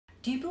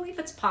Do you believe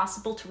it's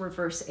possible to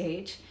reverse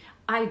age?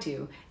 I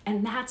do,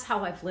 and that's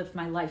how I've lived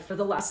my life for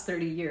the last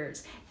 30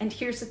 years. And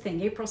here's the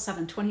thing, April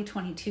 7,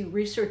 2022,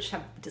 research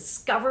have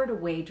discovered a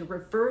way to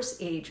reverse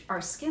age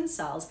our skin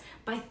cells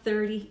by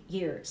 30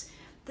 years.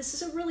 This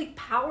is a really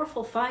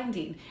powerful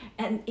finding,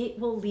 and it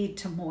will lead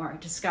to more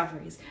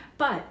discoveries.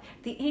 But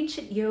the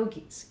ancient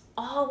yogis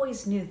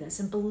always knew this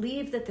and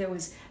believed that there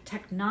was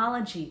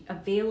technology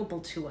available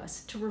to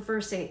us to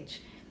reverse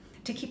age,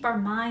 to keep our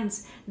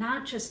minds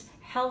not just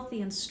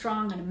healthy and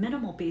strong on a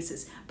minimal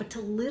basis, but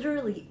to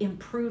literally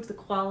improve the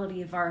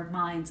quality of our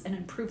minds and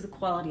improve the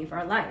quality of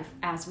our life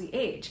as we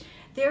age.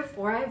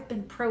 Therefore, I've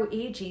been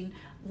pro-aging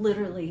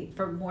literally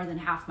for more than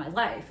half my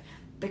life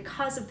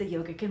because of the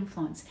yogic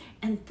influence.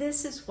 And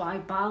this is why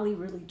Bali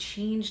really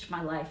changed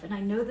my life, and I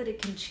know that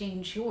it can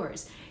change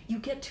yours. You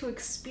get to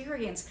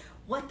experience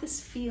what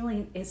this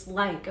feeling is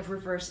like of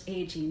reverse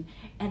aging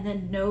and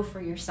then know for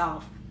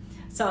yourself.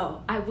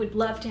 So I would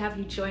love to have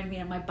you join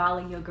me on my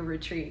Bali Yoga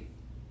retreat.